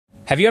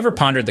Have you ever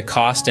pondered the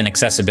cost and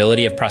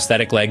accessibility of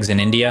prosthetic legs in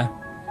India?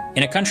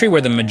 In a country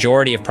where the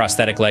majority of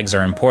prosthetic legs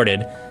are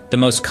imported, the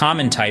most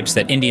common types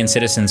that Indian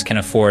citizens can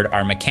afford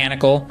are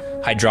mechanical,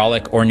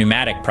 hydraulic, or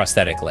pneumatic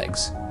prosthetic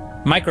legs.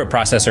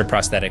 Microprocessor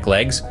prosthetic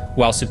legs,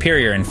 while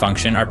superior in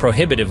function, are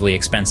prohibitively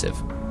expensive,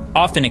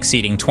 often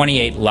exceeding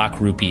 28 lakh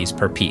rupees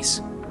per piece.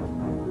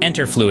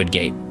 Enter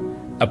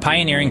FluidGait, a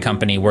pioneering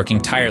company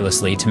working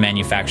tirelessly to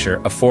manufacture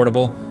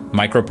affordable,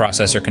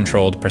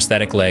 microprocessor-controlled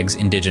prosthetic legs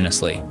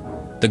indigenously.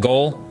 The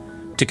goal?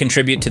 To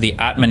contribute to the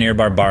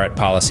Atmanirbhar Bharat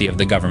policy of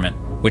the government,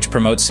 which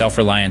promotes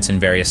self-reliance in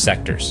various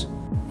sectors.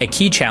 A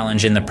key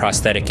challenge in the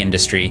prosthetic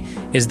industry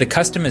is the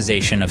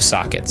customization of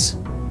sockets.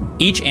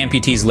 Each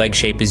amputee's leg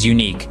shape is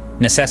unique,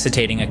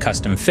 necessitating a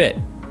custom fit.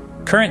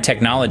 Current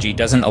technology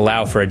doesn't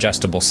allow for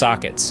adjustable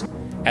sockets.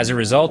 As a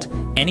result,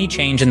 any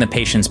change in the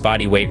patient's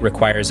body weight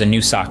requires a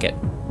new socket,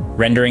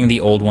 rendering the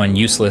old one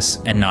useless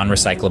and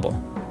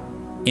non-recyclable.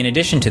 In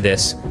addition to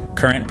this,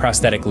 current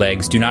prosthetic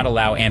legs do not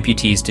allow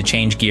amputees to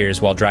change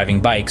gears while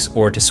driving bikes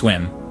or to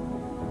swim.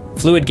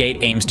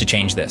 FluidGait aims to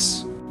change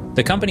this.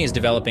 The company is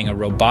developing a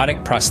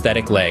robotic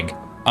prosthetic leg,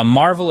 a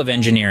marvel of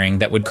engineering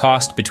that would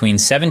cost between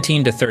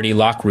 17 to 30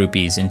 lakh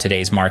rupees in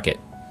today's market.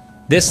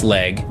 This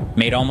leg,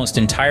 made almost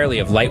entirely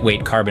of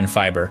lightweight carbon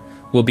fiber,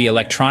 will be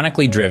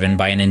electronically driven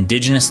by an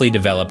indigenously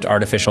developed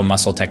artificial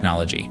muscle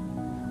technology.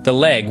 The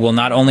leg will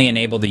not only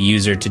enable the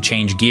user to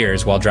change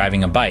gears while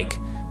driving a bike,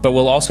 but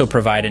will also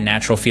provide a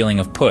natural feeling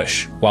of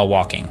push while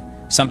walking,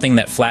 something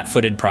that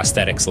flat-footed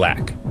prosthetics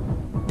lack.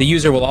 The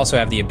user will also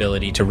have the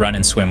ability to run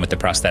and swim with the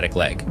prosthetic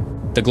leg.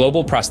 The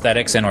global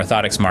prosthetics and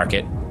orthotics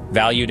market,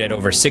 valued at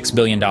over $6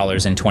 billion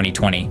in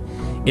 2020,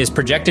 is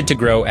projected to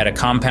grow at a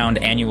compound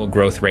annual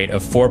growth rate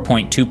of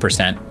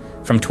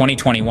 4.2% from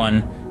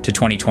 2021 to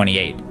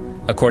 2028,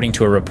 according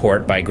to a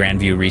report by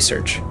Grandview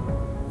Research.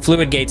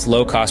 FluidGait's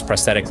low-cost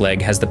prosthetic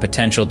leg has the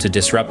potential to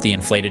disrupt the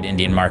inflated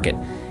Indian market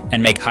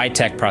and make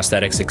high-tech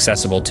prosthetics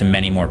accessible to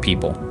many more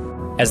people.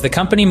 As the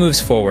company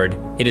moves forward,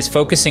 it is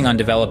focusing on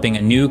developing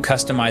a new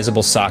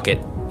customizable socket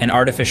and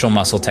artificial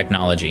muscle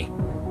technology.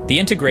 The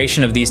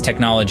integration of these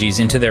technologies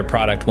into their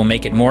product will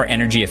make it more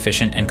energy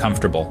efficient and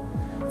comfortable.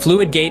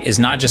 FluidGait is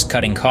not just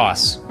cutting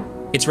costs,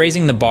 it's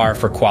raising the bar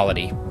for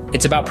quality.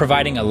 It's about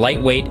providing a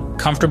lightweight,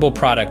 comfortable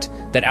product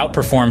that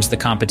outperforms the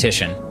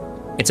competition.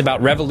 It's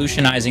about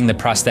revolutionizing the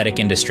prosthetic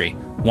industry,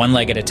 one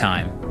leg at a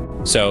time.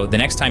 So, the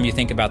next time you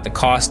think about the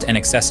cost and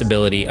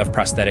accessibility of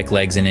prosthetic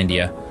legs in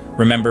India,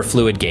 remember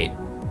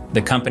FluidGait,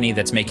 the company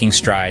that's making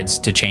strides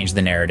to change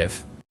the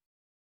narrative.